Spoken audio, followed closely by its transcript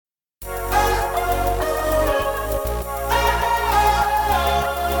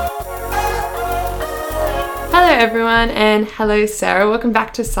everyone, and hello Sarah. Welcome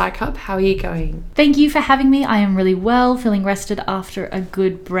back to Psych Up. How are you going? Thank you for having me. I am really well, feeling rested after a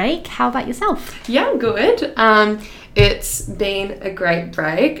good break. How about yourself? Yeah, I'm good. It's been a great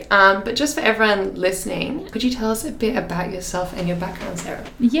break, but just for everyone listening, could you tell us a bit about yourself and your background, Sarah?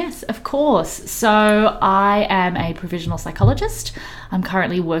 Yes, of course. So I am a provisional psychologist. I'm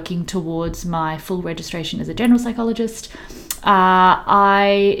currently working towards my full registration as a general psychologist.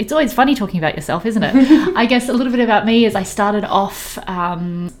 It's always funny talking about yourself, isn't it? I guess a little bit about me is I started off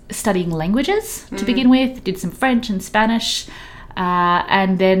studying languages to begin with, did some French and Spanish,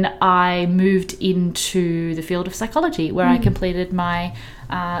 and then I moved into the field of psychology where I completed my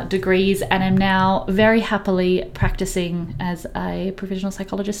degrees and am now very happily practicing as a provisional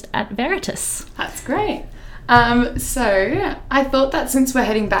psychologist at Veritas. That's great. So I thought that since we're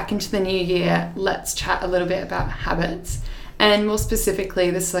heading back into the new year, let's chat a little bit about habits. And more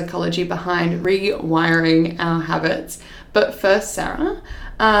specifically, the psychology behind rewiring our habits. But first, Sarah,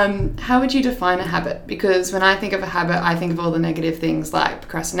 how would you define a habit? Because when I think of a habit, I think of all the negative things like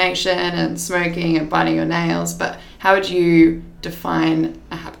procrastination and smoking and biting your nails. But how would you define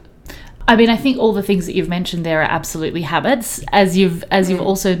a habit? I mean, I think all the things that you've mentioned there are absolutely habits. As you've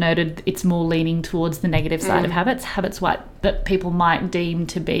also noted, it's more leaning towards the negative side of habits that people might deem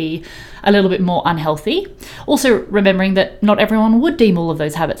to be a little bit more unhealthy. Also remembering that not everyone would deem all of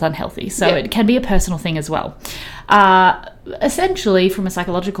those habits unhealthy, so it can be a personal thing as well. Essentially, from a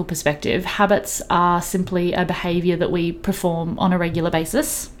psychological perspective, habits are simply a behaviour that we perform on a regular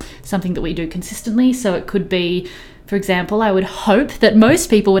basis, something that we do consistently. So it could be, for example, I would hope that most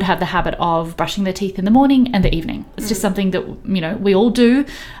people would have the habit of brushing their teeth in the morning and the evening. It's just something that, we all do,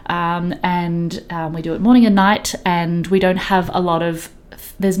 and we do it morning and night, and we don't have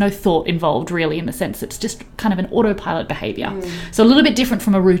there's no thought involved really, in the sense it's just kind of an autopilot behavior. So a little bit different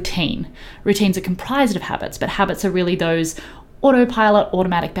from a routine. Routines are comprised of habits, but habits are really those autopilot,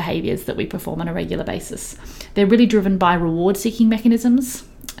 automatic behaviors that we perform on a regular basis. They're really driven by reward-seeking mechanisms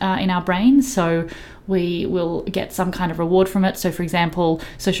in our brain. So we will get some kind of reward from it. So, for example,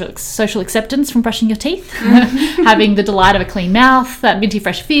 social acceptance from brushing your teeth, having the delight of a clean mouth, that minty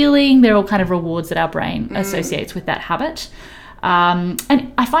fresh feeling, they're all kind of rewards that our brain associates with that habit.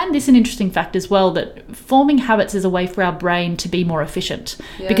 And I find this an interesting fact as well, that forming habits is a way for our brain to be more efficient.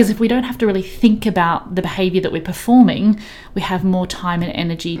 Because if we don't have to really think about the behaviour that we're performing, we have more time and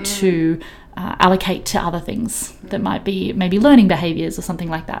energy to allocate to other things that might be maybe learning behaviours or something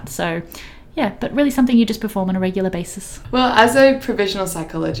like that. So yeah, but really something you just perform on a regular basis. Well, as a provisional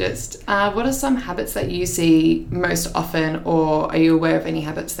psychologist, what are some habits that you see most often, or are you aware of any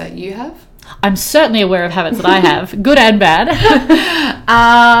habits that you have? I'm certainly aware of habits that I have, good and bad.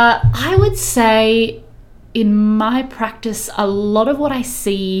 I would say in my practice, a lot of what I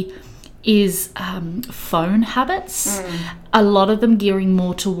see is phone habits. A lot of them gearing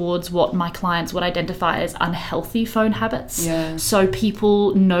more towards what my clients would identify as unhealthy phone habits. So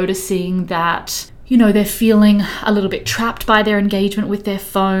people noticing that they're feeling a little bit trapped by their engagement with their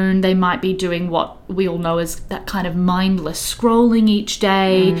phone. They might be doing what we all know as that kind of mindless scrolling each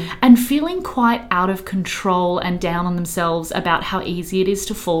day and feeling quite out of control and down on themselves about how easy it is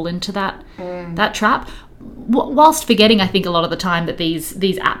to fall into that trap. Whilst forgetting, I think, a lot of the time that these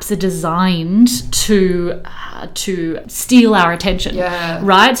apps are designed to steal our attention,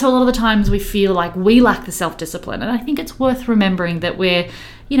 right? So a lot of the times we feel like we lack the self-discipline, and I think it's worth remembering that we're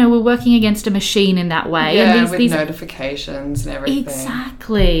working against a machine in that way. And these notifications and everything.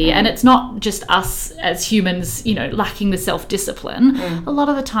 Exactly. And it's not just us as humans, lacking the self-discipline. A lot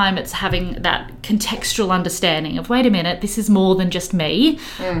of the time it's having that contextual understanding of, wait a minute, this is more than just me.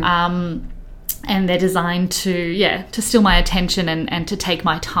 And they're designed to steal my attention and to take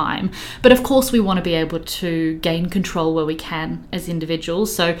my time. But of course we want to be able to gain control where we can as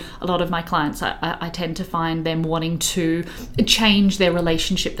individuals. So a lot of my clients, I tend to find them wanting to change their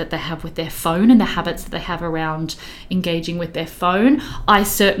relationship that they have with their phone and the habits that they have around engaging with their phone. I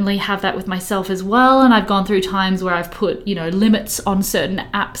certainly have that with myself as well, and I've gone through times where I've put limits on certain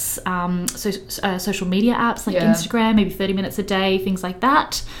apps, social media apps like Instagram, maybe 30 minutes a day, things like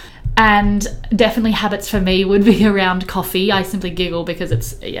that. And definitely habits for me would be around coffee. I simply giggle because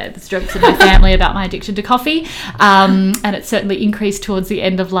there's jokes in my family about my addiction to coffee. And it certainly increased towards the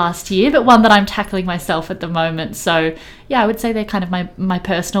end of last year, but one that I'm tackling myself at the moment. So I would say they're kind of my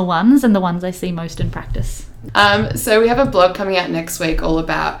personal ones and the ones I see most in practice. So we have a blog coming out next week all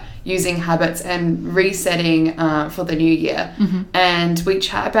about using habits and resetting for the new year. And we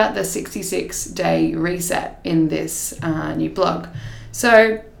chat about the 66-day reset in this new blog.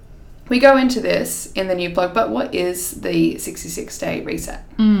 So we go into this in the new blog, but what is the 66-day reset?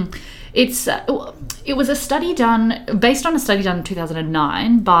 It was a study done based on a study done in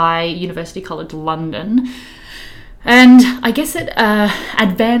 2009 by University College London. And I guess it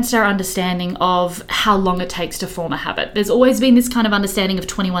advanced our understanding of how long it takes to form a habit. There's always been this kind of understanding of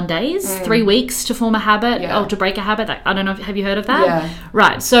 21 days, 3 weeks to form a habit or to break a habit. I don't know, have you heard of that? Yeah.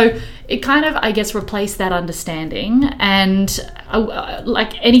 Right. So it kind of, I guess, replaced that understanding. And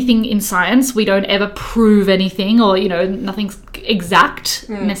like anything in science, we don't ever prove anything or, nothing's exact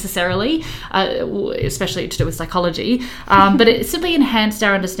necessarily, especially to do with psychology. But it simply enhanced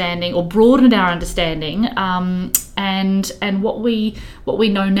our understanding or broadened our understanding. And what we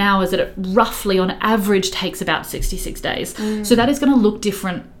know now is that it roughly on average takes about 66 days. So that is going to look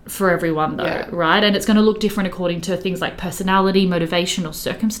different for everyone though, right? And it's going to look different according to things like personality, motivation, or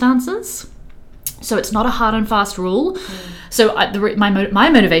circumstances. So it's not a hard and fast rule. So my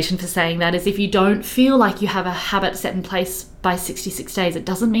motivation for saying that is if you don't feel like you have a habit set in place by 66 days, it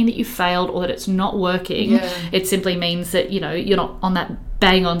doesn't mean that you failed or that it's not working. It simply means that, you're not on that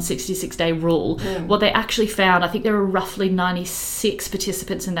bang on 66-day rule. What they actually found, I think there were roughly 96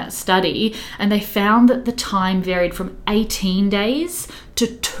 participants in that study, and they found that the time varied from 18 days to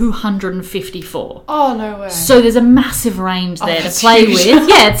 254. Oh, no way. So there's a massive range there to play with.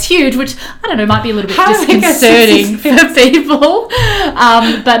 Yeah, it's huge, which, I don't know, might be a little bit How disconcerting for people.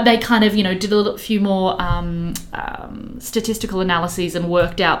 But they kind of, did a few more statistical analyses and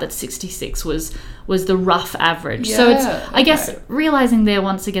worked out that 66 was the rough average. So it's, I guess, realizing there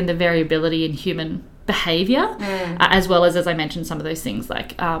once again the variability in human behavior, as well as I mentioned, some of those things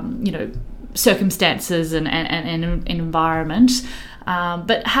like, circumstances and environment.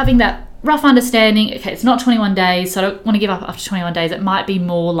 But having that rough understanding, okay, it's not 21 days, so I don't want to give up after 21 days. It might be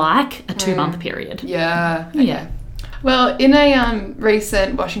more like a 2-month period. Yeah. Okay. Yeah. Well, in a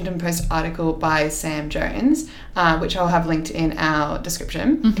recent Washington Post article by Sam Jones, which I'll have linked in our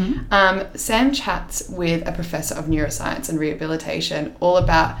description, Sam chats with a professor of neuroscience and rehabilitation all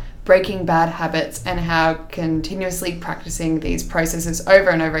about breaking bad habits and how continuously practicing these processes over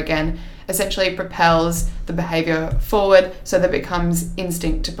and over again essentially propels the behavior forward so that it becomes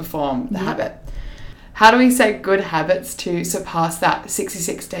instinct to perform the habit. How do we set good habits to surpass that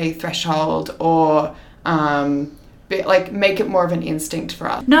 66-day threshold or make it more of an instinct for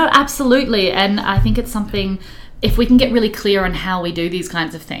us? No, absolutely. And I think it's something, if we can get really clear on how we do these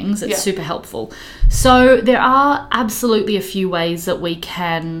kinds of things, it's super helpful. So there are absolutely a few ways that we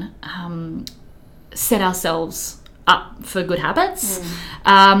can set ourselves up for good habits.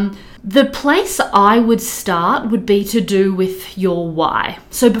 The place I would start would be to do with your why.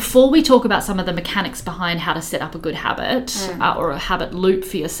 So before we talk about some of the mechanics behind how to set up a good habit or a habit loop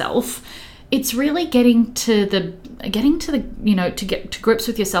for yourself, it's really getting to get to grips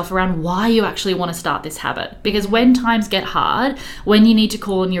with yourself around why you actually want to start this habit. Because when times get hard, when you need to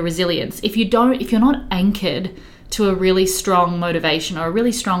call on your resilience, if you're not anchored to a really strong motivation or a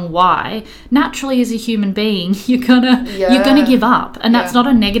really strong why, naturally as a human being, you're gonna give up. And that's not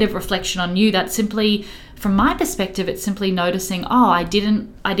a negative reflection on you. That's simply, from my perspective, it's simply noticing, I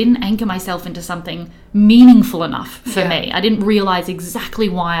didn't anchor myself into something meaningful enough for me. I didn't realize exactly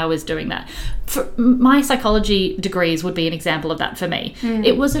why I was doing that. For my psychology degrees would be an example of that for me.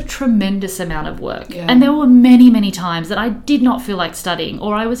 It was a tremendous amount of work. And there were many, many times that I did not feel like studying,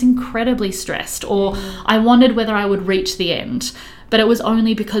 or I was incredibly stressed, or I wondered whether I would reach the end. But it was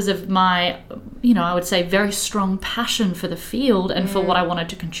only because of my, I would say, very strong passion for the field and for what I wanted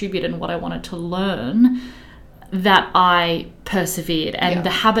to contribute and what I wanted to learn that I persevered. And the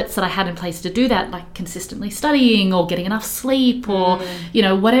habits that I had in place to do that, like consistently studying or getting enough sleep or,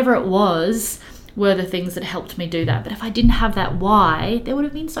 whatever it was, were the things that helped me do that. But if I didn't have that why, there would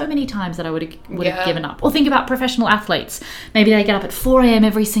have been so many times that I would have given up. Or think about professional athletes. Maybe they get up at 4 a.m.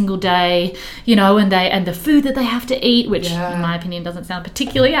 every single day, and the food that they have to eat, which in my opinion doesn't sound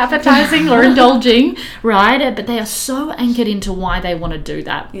particularly appetizing or indulging, right? But they are so anchored into why they want to do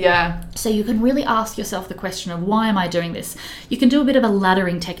that. Yeah. So you can really ask yourself the question of, why am I doing this? You can do a bit of a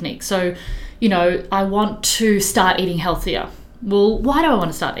laddering technique. So, I want to start eating healthier. Well, why do I want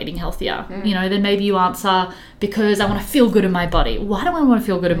to start eating healthier? Then maybe you answer, because I want to feel good in my body. Why do I want to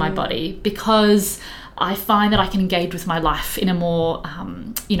feel good in my body? Because I find that I can engage with my life in a more,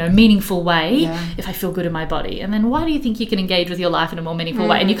 meaningful way if I feel good in my body. And then why do you think you can engage with your life in a more meaningful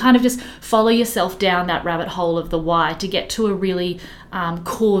way? And you kind of just follow yourself down that rabbit hole of the why to get to a really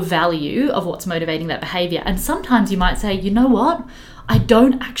core value of what's motivating that behavior. And sometimes you might say, you know what? I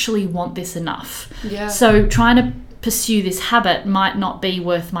don't actually want this enough. Yeah. So trying to pursue this habit might not be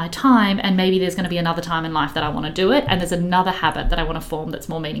worth my time, and maybe there's going to be another time in life that I want to do it, and there's another habit that I want to form that's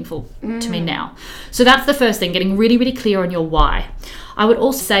more meaningful to me now. So that's the first thing, getting really, really clear on your why. I would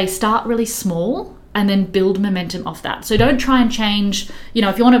also say start really small and then build momentum off that. So don't try and change,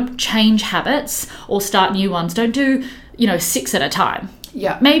 if you want to change habits or start new ones, don't do, 6 at a time.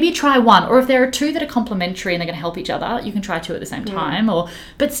 Yeah. Maybe try 1, or if there are 2 that are complementary and they're going to help each other, you can try 2 at the same time.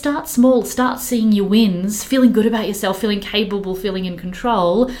 But start small, start seeing your wins, feeling good about yourself, feeling capable, feeling in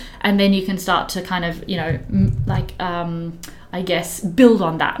control, and then you can start to kind of, build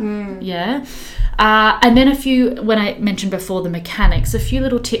on that. Yeah. And then when I mentioned before the mechanics, a few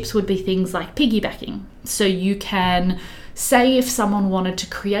little tips would be things like piggybacking. So you can say if someone wanted to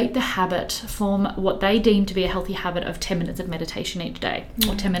create the habit, form what they deem to be a healthy habit of 10 minutes of meditation each day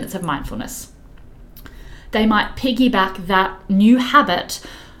or 10 minutes of mindfulness, they might piggyback that new habit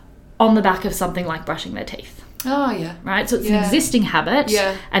on the back of something like brushing their teeth. Oh, yeah. Right? So it's an existing habit,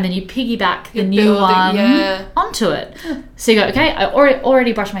 and then you piggyback the new building, one onto it. So you go, okay, I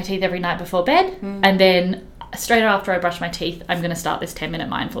already brush my teeth every night before bed, and then straight after I brush my teeth, I'm going to start this 10-minute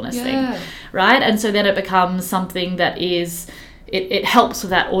mindfulness thing, right? And so then it becomes something that is, it helps with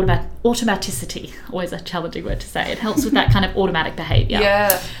that automaticity, always a challenging word to say. It helps with that kind of automatic behavior.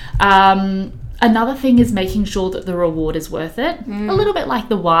 Another thing is making sure that the reward is worth it. A little bit like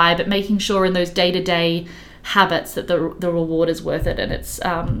the why, but making sure in those day-to-day habits that the reward is worth it, and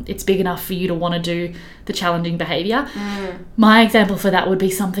it's big enough for you to want to do the challenging behavior. My example for that would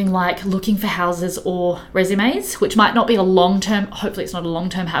be something like looking for houses or resumes, which might not be a long-term, hopefully it's not a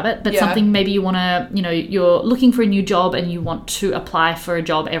long-term habit, but something maybe you want to, you're looking for a new job and you want to apply for a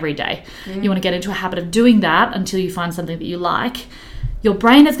job every day. You want to get into a habit of doing that until you find something that you like. Your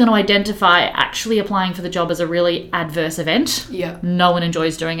brain is going to identify actually applying for the job as a really adverse event. No one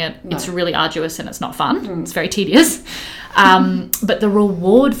enjoys doing it. It's really arduous and it's not fun. It's very tedious. But the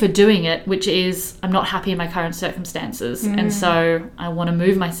reward for doing it, which is I'm not happy in my current circumstances, and so I want to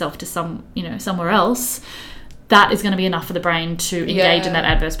move myself to somewhere else, that is going to be enough for the brain to engage in that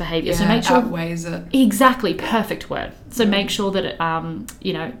adverse behavior. So make sure outweighs it. Exactly, perfect word. So make sure that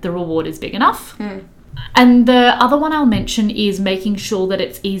the reward is big enough. And the other one I'll mention is making sure that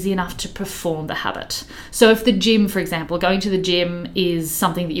it's easy enough to perform the habit. So if the gym, for example, going to the gym is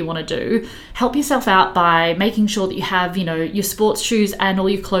something that you want to do, help yourself out by making sure that you have, your sports shoes and all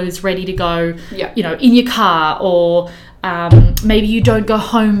your clothes ready to go, in your car, or maybe you don't go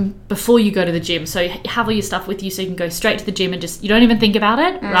home before you go to the gym, so you have all your stuff with you so you can go straight to the gym and you don't even think about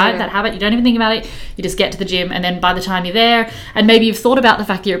it, right? That habit, you don't even think about it, you just get to the gym, and then by the time you're there, and maybe you've thought about the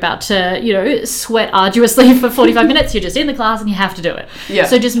fact that you're about to sweat arduously for 45 minutes, you're just in the class and you have to do it.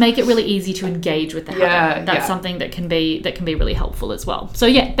 So just make it really easy to engage with the habit. That's something that can be really helpful as well. So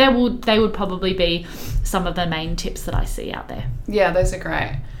they would probably be some of the main tips that I see out there. Those are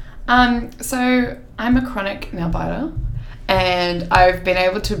great. So I'm a chronic nail biter, and I've been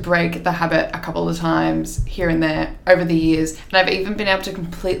able to break the habit a couple of times here and there over the years, and I've even been able to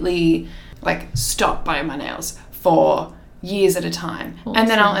completely stop biting my nails for years at a time. Awesome. And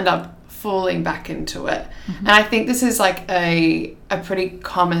then I'll end up falling back into it. And I think this is a pretty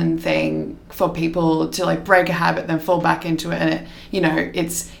common thing for people to break a habit then fall back into it, and you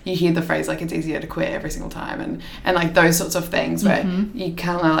hear the phrase it's easier to quit every single time, and those sorts of things where you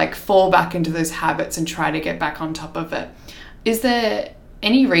kind of fall back into those habits and try to get back on top of it. Is there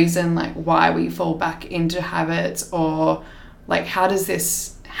any reason why we fall back into habits, or how does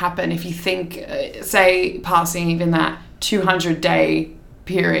this happen? If you think say passing even that 200-day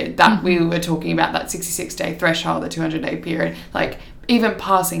period that we were talking about, that 66-day threshold, the 200-day period, even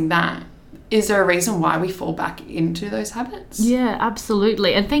passing that, is there a reason why we fall back into those habits? Yeah,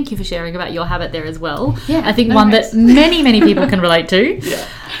 absolutely. And thank you for sharing about your habit there as well. I think one that many, many people can relate to.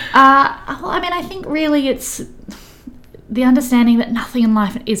 I think really it's the understanding that nothing in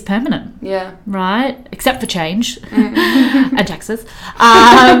life is permanent. Right? Except for change and taxes.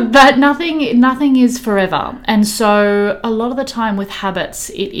 But nothing is forever. And so a lot of the time with habits,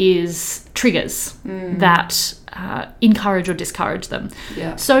 it is triggers that encourage or discourage them.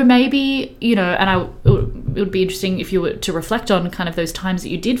 So maybe, and it would be interesting if you were to reflect on kind of those times that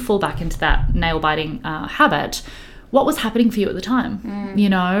you did fall back into that nail biting habit. What was happening for you at the time,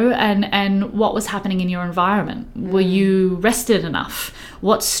 and what was happening in your environment? Were you rested enough?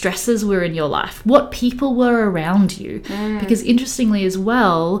 What stresses were in your life? What people were around you? Because interestingly as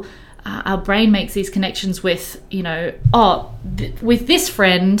well, our brain makes these connections with, you know, with this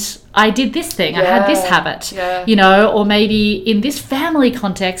friend, I did this thing, I had this habit, you know, or maybe in this family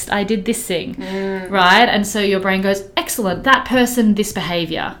context, I did this thing, right? And so your brain goes, excellent, that person, this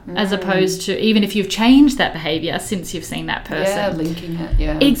behavior, as opposed to even if you've changed that behavior since you've seen that person. Yeah, linking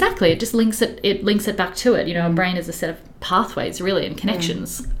it, Exactly. It just links it back to it. You know, a brain is a set of pathways, really, and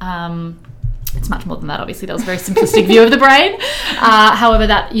connections. It's much more than that, obviously. That was a very simplistic view of the brain. However,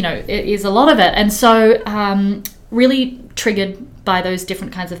 that, you know, it is a lot of it. And so really triggered by those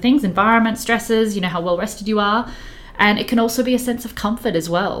different kinds of things, environment, stresses, you know, how well rested you are. And it can also be a sense of comfort as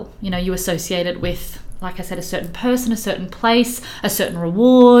well. You know, you associate it with, like I said, a certain person, a certain place, a certain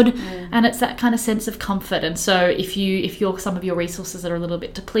reward. And it's that kind of sense of comfort. And so if you're some of your resources are a little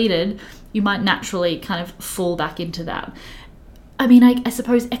bit depleted, you might naturally kind of fall back into that. I mean, I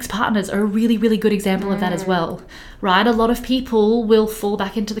suppose ex-partners are a really, really good example of that as well, right? A lot of people will fall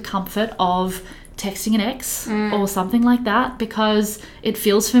back into the comfort of texting an ex or something like that because it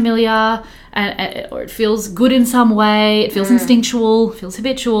feels familiar or it feels good in some way, it feels instinctual, feels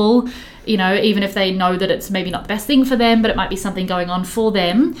habitual, you know, even if they know that it's maybe not the best thing for them, but it might be something going on for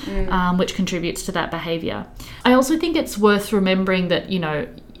them, which contributes to that behavior. I also think it's worth remembering that, you know,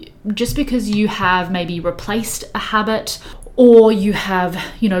 just because you have maybe replaced a habit or you have,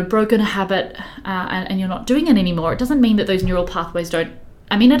 you know, broken a habit and you're not doing it anymore, it doesn't mean that those neural pathways don't,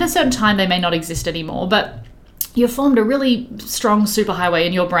 I mean, at a certain time they may not exist anymore, but you've formed a really strong superhighway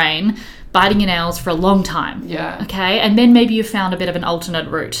in your brain biting your nails for a long time. Okay? And then maybe you found a bit of an alternate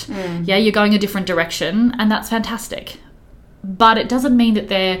route. Yeah, you're going a different direction and that's fantastic. But it doesn't mean that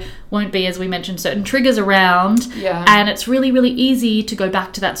there won't be, as we mentioned, certain triggers around. And it's really, really easy to go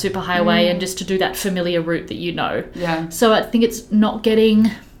back to that superhighway and just to do that familiar route that you know. So I think it's not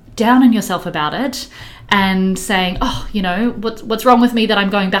getting down on yourself about it and saying, oh, you know, what's wrong with me that I'm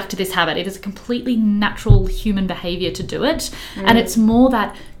going back to this habit? It is a completely natural human behavior to do it. And it's more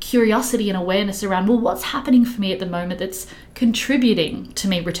that curiosity and awareness around, well, what's happening for me at the moment that's contributing to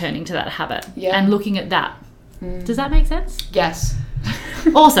me returning to that habit and looking at that. Does that make sense? Yes.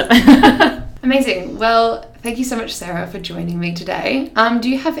 Awesome. Amazing. Well, thank you so much, Sarah, for joining me today. Do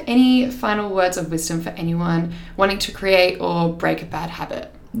you have any final words of wisdom for anyone wanting to create or break a bad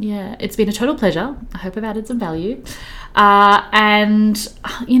habit? Yeah, it's been a total pleasure. I hope I've added some value. And,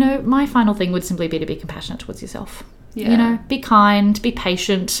 you know, my final thing would simply be to be compassionate towards yourself. You know, be kind, be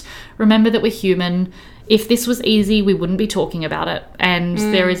patient. Remember that we're human. If this was easy, we wouldn't be talking about it. And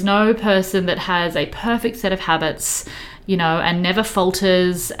there is no person that has a perfect set of habits, you know, and never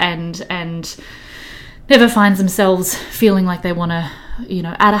falters and never finds themselves feeling like they want to, you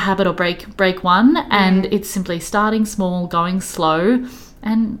know, add a habit or break one. And it's simply starting small, going slow,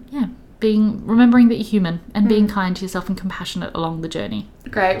 and remembering that you're human and being kind to yourself and compassionate along the journey.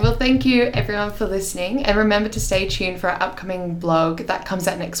 Great. Well, thank you everyone for listening, and remember to stay tuned for our upcoming blog that comes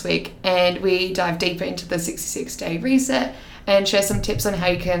out next week, and we dive deeper into the 66-day reset and share some tips on how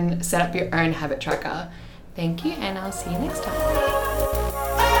you can set up your own habit tracker. Thank you, and I'll see you next time.